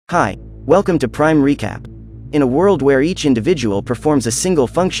Hi, welcome to Prime Recap. In a world where each individual performs a single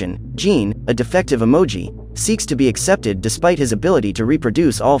function, Gene, a defective emoji, seeks to be accepted despite his ability to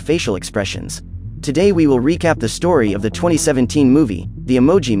reproduce all facial expressions. Today we will recap the story of the 2017 movie, The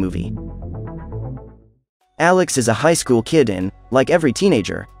Emoji Movie. Alex is a high school kid and, like every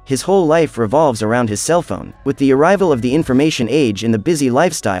teenager, his whole life revolves around his cell phone. With the arrival of the information age and the busy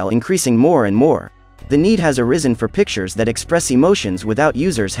lifestyle increasing more and more, the need has arisen for pictures that express emotions without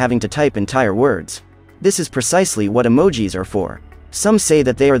users having to type entire words. This is precisely what emojis are for. Some say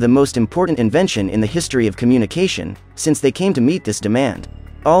that they are the most important invention in the history of communication, since they came to meet this demand.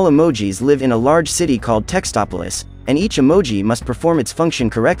 All emojis live in a large city called Textopolis, and each emoji must perform its function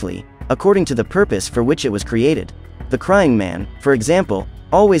correctly, according to the purpose for which it was created. The crying man, for example,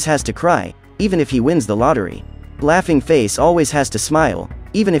 always has to cry, even if he wins the lottery. Laughing face always has to smile,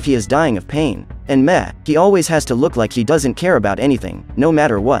 even if he is dying of pain. And meh, he always has to look like he doesn't care about anything, no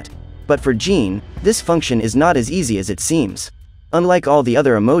matter what. But for Gene, this function is not as easy as it seems. Unlike all the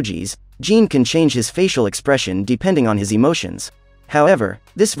other emojis, Gene can change his facial expression depending on his emotions. However,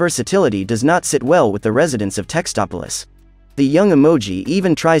 this versatility does not sit well with the residents of Textopolis. The young emoji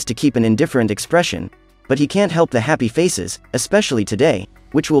even tries to keep an indifferent expression, but he can't help the happy faces, especially today,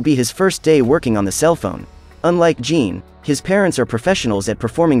 which will be his first day working on the cell phone. Unlike Gene, his parents are professionals at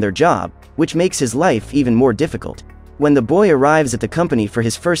performing their job, which makes his life even more difficult. When the boy arrives at the company for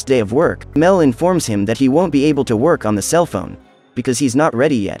his first day of work, Mel informs him that he won't be able to work on the cell phone, because he's not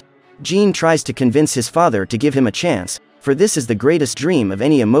ready yet. Gene tries to convince his father to give him a chance, for this is the greatest dream of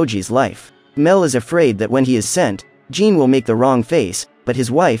any emoji's life. Mel is afraid that when he is sent, Gene will make the wrong face, but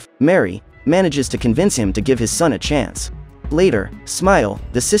his wife, Mary, manages to convince him to give his son a chance. Later, Smile,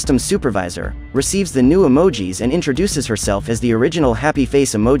 the system's supervisor, receives the new emojis and introduces herself as the original happy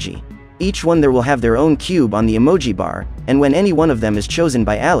face emoji. Each one there will have their own cube on the emoji bar, and when any one of them is chosen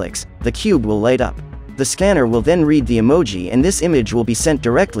by Alex, the cube will light up. The scanner will then read the emoji and this image will be sent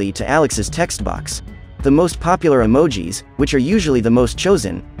directly to Alex's text box. The most popular emojis, which are usually the most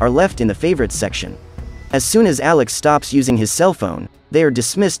chosen, are left in the favorites section. As soon as Alex stops using his cell phone, they are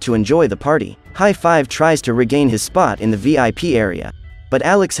dismissed to enjoy the party. High Five tries to regain his spot in the VIP area, but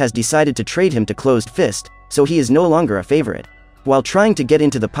Alex has decided to trade him to Closed Fist, so he is no longer a favorite. While trying to get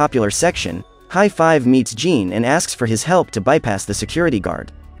into the popular section, High Five meets Gene and asks for his help to bypass the security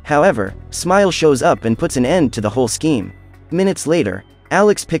guard. However, Smile shows up and puts an end to the whole scheme. Minutes later,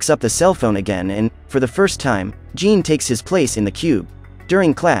 Alex picks up the cell phone again and, for the first time, Gene takes his place in the cube.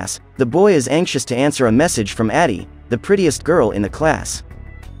 During class, the boy is anxious to answer a message from Addie, the prettiest girl in the class.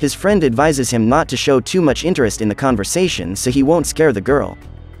 His friend advises him not to show too much interest in the conversation so he won't scare the girl.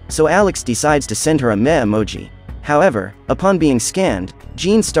 So Alex decides to send her a meh emoji. However, upon being scanned,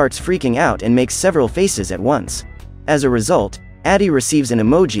 Gene starts freaking out and makes several faces at once. As a result, Addie receives an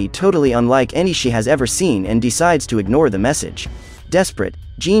emoji totally unlike any she has ever seen and decides to ignore the message. Desperate,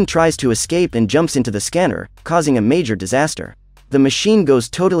 Gene tries to escape and jumps into the scanner, causing a major disaster. The machine goes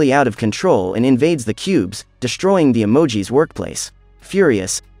totally out of control and invades the cubes, destroying the emoji's workplace.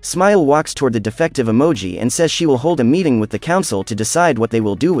 Furious, Smile walks toward the defective emoji and says she will hold a meeting with the council to decide what they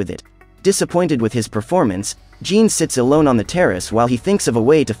will do with it. Disappointed with his performance, Gene sits alone on the terrace while he thinks of a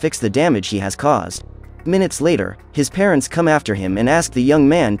way to fix the damage he has caused. Minutes later, his parents come after him and ask the young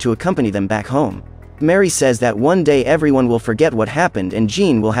man to accompany them back home. Mary says that one day everyone will forget what happened and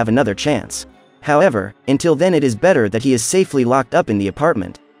Gene will have another chance. However, until then it is better that he is safely locked up in the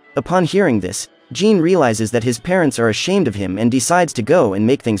apartment. Upon hearing this, Gene realizes that his parents are ashamed of him and decides to go and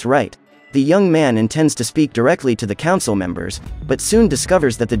make things right. The young man intends to speak directly to the council members, but soon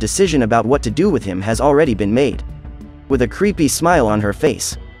discovers that the decision about what to do with him has already been made. With a creepy smile on her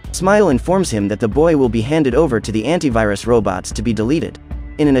face, Smile informs him that the boy will be handed over to the antivirus robots to be deleted.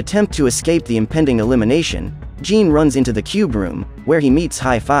 In an attempt to escape the impending elimination, Gene runs into the cube room, where he meets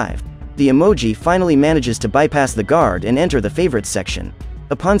High Five. The emoji finally manages to bypass the guard and enter the favorites section.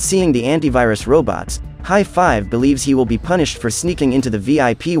 Upon seeing the antivirus robots, High Five believes he will be punished for sneaking into the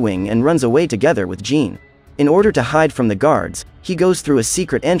VIP wing and runs away together with Gene. In order to hide from the guards, he goes through a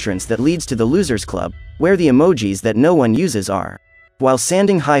secret entrance that leads to the Losers Club, where the emojis that no one uses are. While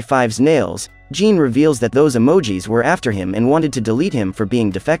sanding High Five's nails, Gene reveals that those emojis were after him and wanted to delete him for being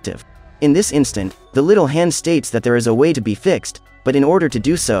defective. In this instant, the little hand states that there is a way to be fixed, but in order to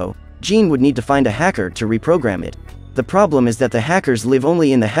do so, Gene would need to find a hacker to reprogram it. The problem is that the hackers live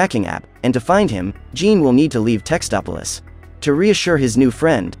only in the hacking app, and to find him, Gene will need to leave Textopolis. To reassure his new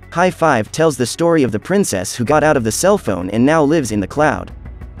friend, High Five tells the story of the princess who got out of the cell phone and now lives in the cloud.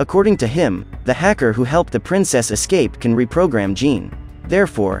 According to him, the hacker who helped the princess escape can reprogram Gene.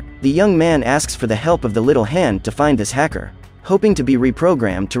 Therefore, the young man asks for the help of the little hand to find this hacker. Hoping to be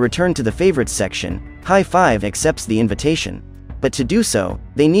reprogrammed to return to the favorites section, High Five accepts the invitation. But to do so,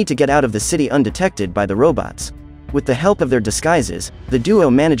 they need to get out of the city undetected by the robots. With the help of their disguises, the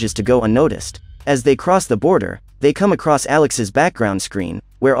duo manages to go unnoticed. As they cross the border, they come across Alex's background screen,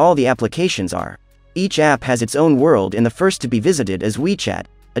 where all the applications are. Each app has its own world, and the first to be visited is WeChat,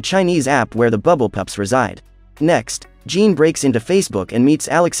 a Chinese app where the bubble pups reside. Next, Jean breaks into Facebook and meets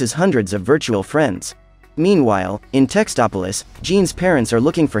Alex's hundreds of virtual friends. Meanwhile, in Textopolis, Jean's parents are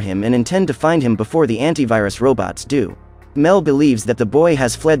looking for him and intend to find him before the antivirus robots do. Mel believes that the boy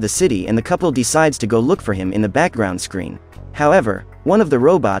has fled the city, and the couple decides to go look for him in the background screen. However, one of the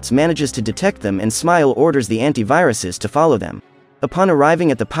robots manages to detect them, and Smile orders the antiviruses to follow them. Upon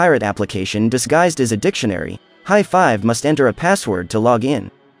arriving at the pirate application disguised as a dictionary, High Five must enter a password to log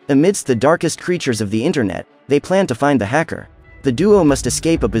in. Amidst the darkest creatures of the internet, they plan to find the hacker. The duo must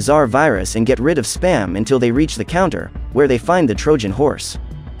escape a bizarre virus and get rid of spam until they reach the counter, where they find the Trojan horse.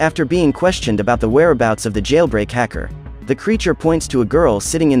 After being questioned about the whereabouts of the jailbreak hacker, the creature points to a girl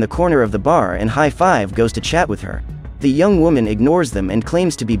sitting in the corner of the bar, and High Five goes to chat with her. The young woman ignores them and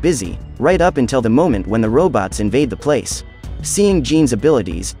claims to be busy, right up until the moment when the robots invade the place. Seeing Jean's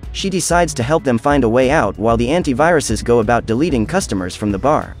abilities, she decides to help them find a way out while the antiviruses go about deleting customers from the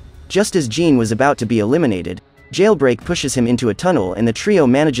bar. Just as Jean was about to be eliminated, Jailbreak pushes him into a tunnel, and the trio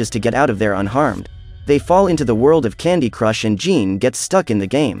manages to get out of there unharmed. They fall into the world of Candy Crush, and Jean gets stuck in the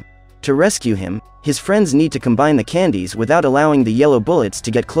game. To rescue him, his friends need to combine the candies without allowing the yellow bullets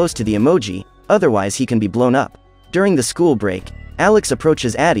to get close to the emoji, otherwise he can be blown up. During the school break, Alex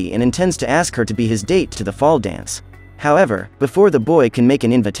approaches Addie and intends to ask her to be his date to the fall dance. However, before the boy can make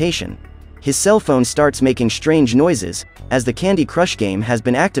an invitation, his cell phone starts making strange noises, as the Candy Crush game has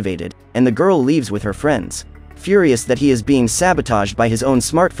been activated, and the girl leaves with her friends. Furious that he is being sabotaged by his own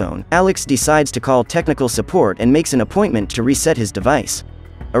smartphone, Alex decides to call technical support and makes an appointment to reset his device,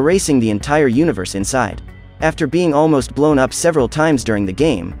 erasing the entire universe inside. After being almost blown up several times during the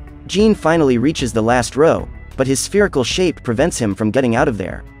game, Jean finally reaches the last row, but his spherical shape prevents him from getting out of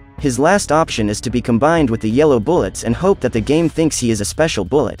there. His last option is to be combined with the yellow bullets and hope that the game thinks he is a special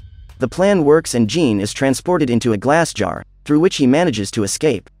bullet. The plan works, and Jean is transported into a glass jar, through which he manages to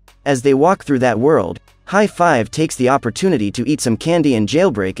escape. As they walk through that world, High Five takes the opportunity to eat some candy, and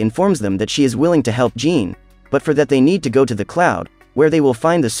Jailbreak informs them that she is willing to help Jean, but for that they need to go to the cloud, where they will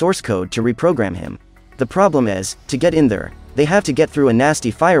find the source code to reprogram him. The problem is, to get in there, they have to get through a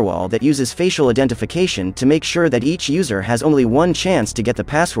nasty firewall that uses facial identification to make sure that each user has only one chance to get the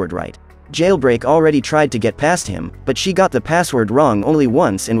password right. Jailbreak already tried to get past him, but she got the password wrong only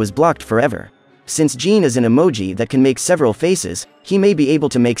once and was blocked forever. Since Jean is an emoji that can make several faces, he may be able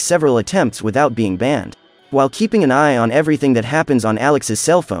to make several attempts without being banned. While keeping an eye on everything that happens on Alex's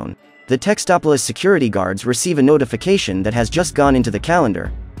cell phone, the Textopolis security guards receive a notification that has just gone into the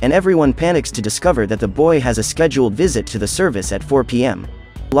calendar, and everyone panics to discover that the boy has a scheduled visit to the service at 4 p.m.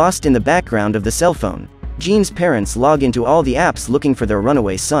 Lost in the background of the cell phone, Jean's parents log into all the apps looking for their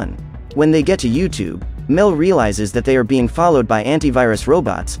runaway son. When they get to YouTube, Mel realizes that they are being followed by antivirus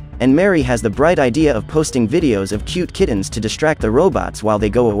robots, and Mary has the bright idea of posting videos of cute kittens to distract the robots while they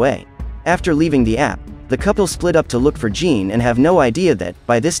go away. After leaving the app, the couple split up to look for Jean and have no idea that,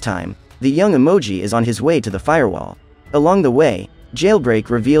 by this time, the young emoji is on his way to the firewall. Along the way, Jailbreak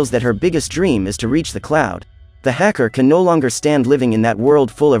reveals that her biggest dream is to reach the cloud. The hacker can no longer stand living in that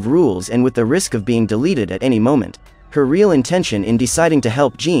world full of rules and with the risk of being deleted at any moment. Her real intention in deciding to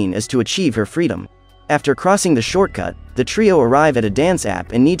help Jean is to achieve her freedom. After crossing the shortcut, the trio arrive at a dance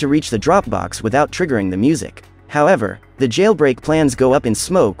app and need to reach the Dropbox without triggering the music. However, the Jailbreak plans go up in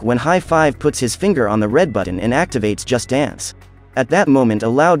smoke when High Five puts his finger on the red button and activates Just Dance. At that moment, a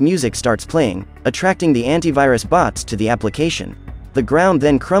loud music starts playing, attracting the antivirus bots to the application. The ground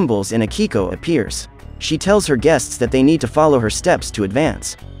then crumbles and Akiko appears. She tells her guests that they need to follow her steps to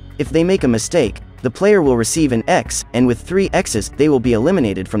advance. If they make a mistake, the player will receive an X, and with 3 X's, they will be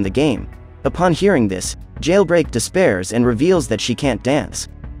eliminated from the game. Upon hearing this, Jailbreak despairs and reveals that she can't dance.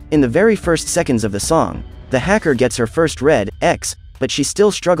 In the very first seconds of the song, the hacker gets her first red X, but she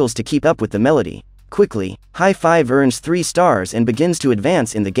still struggles to keep up with the melody. Quickly, High Five earns 3 stars and begins to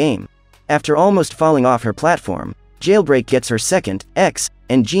advance in the game. After almost falling off her platform, Jailbreak gets her second X,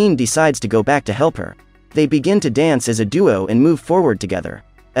 and Jean decides to go back to help her. They begin to dance as a duo and move forward together.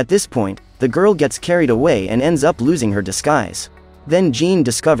 At this point, the girl gets carried away and ends up losing her disguise. Then Jean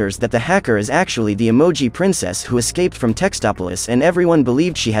discovers that the hacker is actually the emoji princess who escaped from Textopolis, and everyone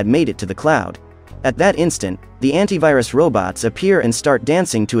believed she had made it to the cloud. At that instant, the antivirus robots appear and start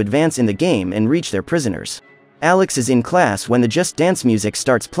dancing to advance in the game and reach their prisoners. Alex is in class when the Just Dance music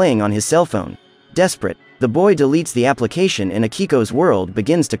starts playing on his cell phone. Desperate, The boy deletes the application and Akiko's world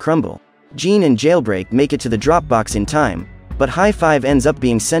begins to crumble. Jean and Jailbreak make it to the Dropbox in time, but High Five ends up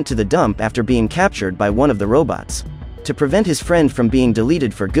being sent to the dump after being captured by one of the robots. To prevent his friend from being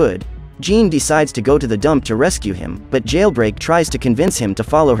deleted for good, Jean decides to go to the dump to rescue him, but Jailbreak tries to convince him to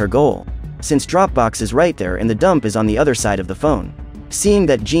follow her goal, since Dropbox is right there and the dump is on the other side of the phone. Seeing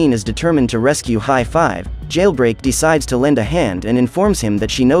that Jean is determined to rescue High Five, Jailbreak decides to lend a hand and informs him that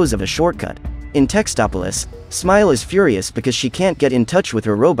she knows of a shortcut. In Textopolis, Smile is furious because she can't get in touch with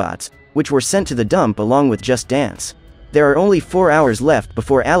her robots, which were sent to the dump along with Just Dance. There are only 4 hours left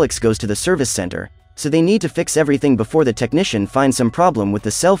before Alex goes to the service center, so they need to fix everything before the technician finds some problem with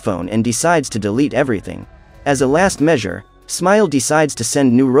the cell phone and decides to delete everything. As a last measure, Smile decides to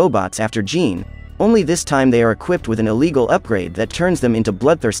send new robots after Jean, only this time they are equipped with an illegal upgrade that turns them into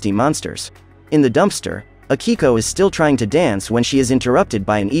bloodthirsty monsters. In the dumpster, Akiko is still trying to dance when she is interrupted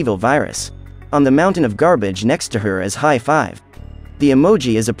by an evil virus. On the mountain of garbage next to her is High Five. The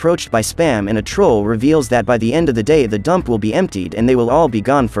emoji is approached by Spam and a troll reveals that by the end of the day the dump will be emptied and they will all be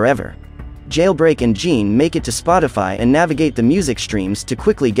gone forever. Jailbreak and Jean make it to Spotify and navigate the music streams to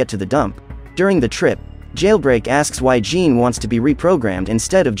quickly get to the dump. During the trip, Jailbreak asks why Jean wants to be reprogrammed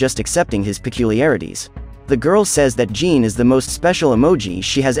instead of just accepting his peculiarities. The girl says that Jean is the most special emoji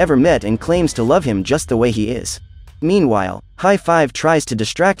she has ever met and claims to love him just the way he is. Meanwhile, High Five tries to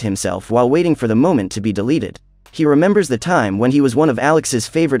distract himself while waiting for the moment to be deleted. He remembers the time when he was one of Alex's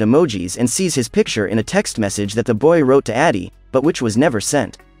favorite emojis and sees his picture in a text message that the boy wrote to Addie, but which was never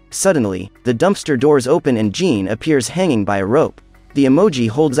sent. Suddenly, the dumpster doors open and Jean appears hanging by a rope. The emoji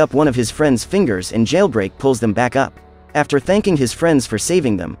holds up one of his friend's fingers and Jailbreak pulls them back up. After thanking his friends for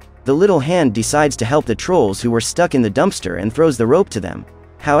saving them, the little hand decides to help the trolls who were stuck in the dumpster and throws the rope to them.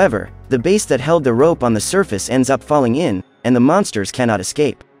 However, the base that held the rope on the surface ends up falling in, and the monsters cannot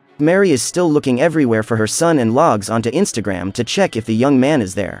escape. Mary is still looking everywhere for her son and logs onto Instagram to check if the young man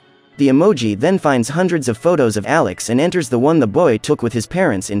is there. The emoji then finds hundreds of photos of Alex and enters the one the boy took with his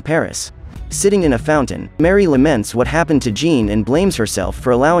parents in Paris. Sitting in a fountain, Mary laments what happened to Jean and blames herself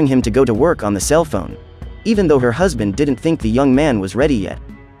for allowing him to go to work on the cell phone, even though her husband didn't think the young man was ready yet.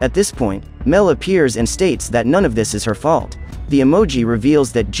 At this point, Mel appears and states that none of this is her fault. The emoji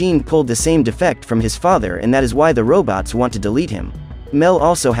reveals that Jean pulled the same defect from his father and that is why the robots want to delete him. Mel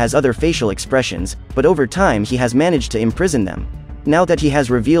also has other facial expressions, but over time he has managed to imprison them. Now that he has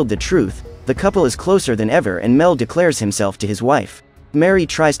revealed the truth, the couple is closer than ever and Mel declares himself to his wife. Mary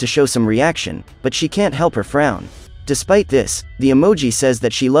tries to show some reaction, but she can't help her frown. Despite this, the emoji says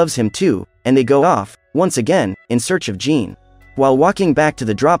that she loves him too, and they go off, once again, in search of Jean. While walking back to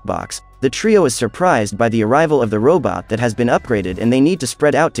the Dropbox, the trio is surprised by the arrival of the robot that has been upgraded and they need to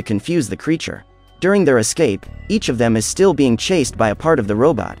spread out to confuse the creature. During their escape, each of them is still being chased by a part of the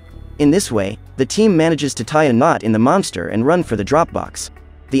robot. In this way, the team manages to tie a knot in the monster and run for the Dropbox.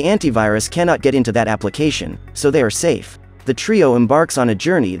 The antivirus cannot get into that application, so they are safe. The trio embarks on a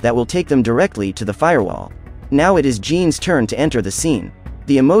journey that will take them directly to the firewall. Now it is Jean's turn to enter the scene.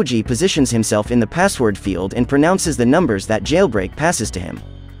 The emoji positions himself in the password field and pronounces the numbers that Jailbreak passes to him.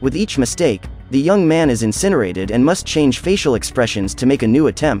 With each mistake, the young man is incinerated and must change facial expressions to make a new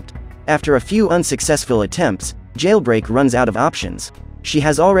attempt. After a few unsuccessful attempts, Jailbreak runs out of options. She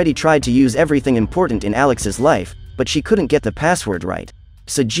has already tried to use everything important in Alex's life, but she couldn't get the password right.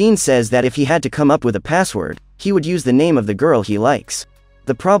 So Jean says that if he had to come up with a password, he would use the name of the girl he likes.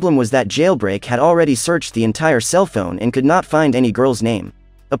 The problem was that Jailbreak had already searched the entire cell phone and could not find any girl's name.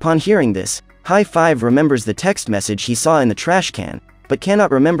 Upon hearing this, High Five remembers the text message he saw in the trash can, but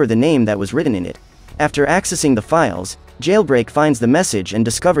cannot remember the name that was written in it. After accessing the files, Jailbreak finds the message and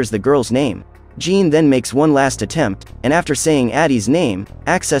discovers the girl's name. Jean then makes one last attempt, and after saying Addie's name,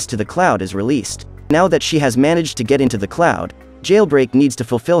 access to the cloud is released. Now that she has managed to get into the cloud, Jailbreak needs to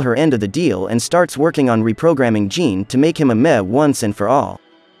fulfill her end of the deal and starts working on reprogramming Jean to make him a meh once and for all.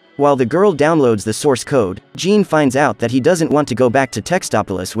 While the girl downloads the source code, Jean finds out that he doesn't want to go back to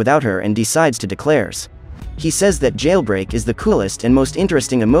Textopolis without her and decides to declares. He says that Jailbreak is the coolest and most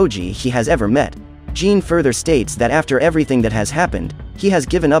interesting emoji he has ever met. Jean further states that after everything that has happened, he has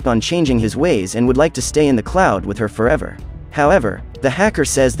given up on changing his ways and would like to stay in the cloud with her forever. However, the hacker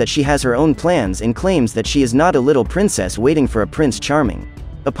says that she has her own plans and claims that she is not a little princess waiting for a Prince Charming.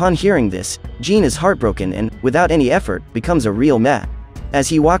 Upon hearing this, Jean is heartbroken and, without any effort, becomes a real meh. As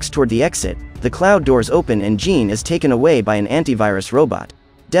he walks toward the exit, the cloud doors open and Jean is taken away by an antivirus robot.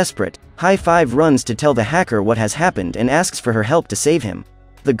 Desperate, High Five runs to tell the hacker what has happened and asks for her help to save him.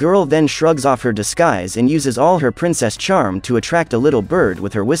 The girl then shrugs off her disguise and uses all her princess charm to attract a little bird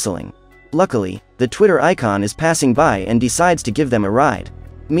with her whistling. Luckily, the Twitter icon is passing by and decides to give them a ride.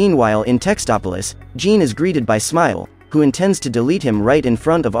 Meanwhile in Textopolis, Gene is greeted by Smile, who intends to delete him right in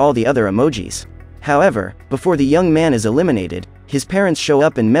front of all the other emojis. However, before the young man is eliminated, his parents show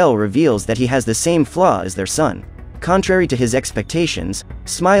up and Mel reveals that he has the same flaw as their son. Contrary to his expectations,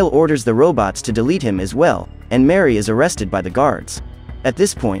 Smile orders the robots to delete him as well, and Mary is arrested by the guards. At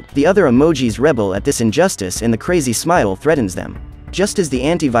this point, the other emojis rebel at this injustice and the crazy Smile threatens them. Just as the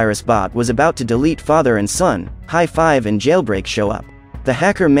antivirus bot was about to delete father and son, High Five and Jailbreak show up. The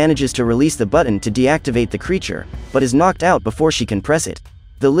hacker manages to release the button to deactivate the creature, but is knocked out before she can press it.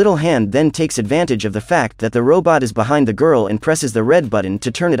 The little hand then takes advantage of the fact that the robot is behind the girl and presses the red button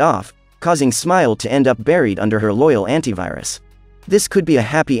to turn it off, causing Smile to end up buried under her loyal antivirus. This could be a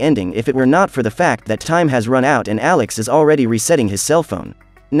happy ending if it were not for the fact that time has run out and Alex is already resetting his cell phone.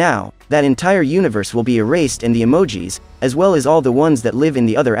 Now, that entire universe will be erased and the emojis, as well as all the ones that live in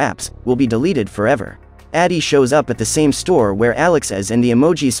the other apps, will be deleted forever. Addie shows up at the same store where Alex is and the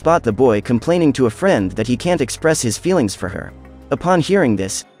emojis spot the boy complaining to a friend that he can't express his feelings for her. Upon hearing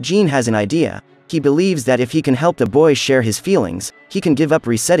this, Gene has an idea. He believes that if he can help the boy share his feelings, he can give up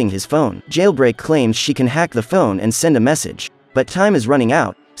resetting his phone. Jailbreak claims she can hack the phone and send a message. But time is running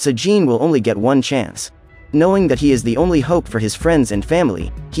out, so Gene will only get one chance. Knowing that he is the only hope for his friends and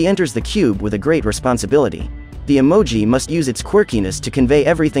family, he enters the cube with a great responsibility. The emoji must use its quirkiness to convey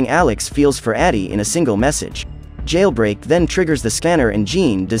everything Alex feels for Addie in a single message. Jailbreak then triggers the scanner and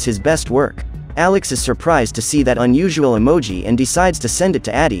Gene does his best work. Alex is surprised to see that unusual emoji and decides to send it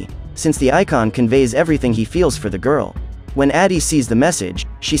to Addie, since the icon conveys everything he feels for the girl. When Addie sees the message,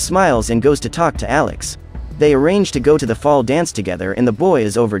 she smiles and goes to talk to Alex. They arrange to go to the fall dance together and the boy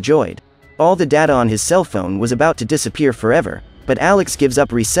is overjoyed. All the data on his cell phone was about to disappear forever, but Alex gives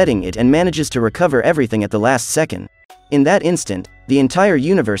up resetting it and manages to recover everything at the last second. In that instant, the entire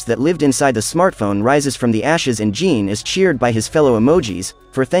universe that lived inside the smartphone rises from the ashes and Gene is cheered by his fellow emojis,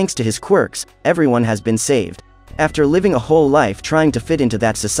 for thanks to his quirks, everyone has been saved. After living a whole life trying to fit into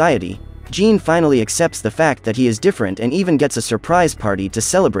that society, Gene finally accepts the fact that he is different and even gets a surprise party to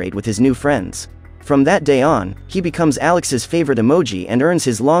celebrate with his new friends. From that day on, he becomes Alex's favorite emoji and earns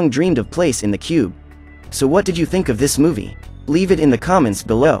his long-dreamed-of place in the cube. So what did you think of this movie? Leave it in the comments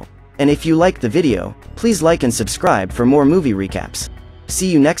below. And if you liked the video, please like and subscribe for more movie recaps. See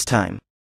you next time.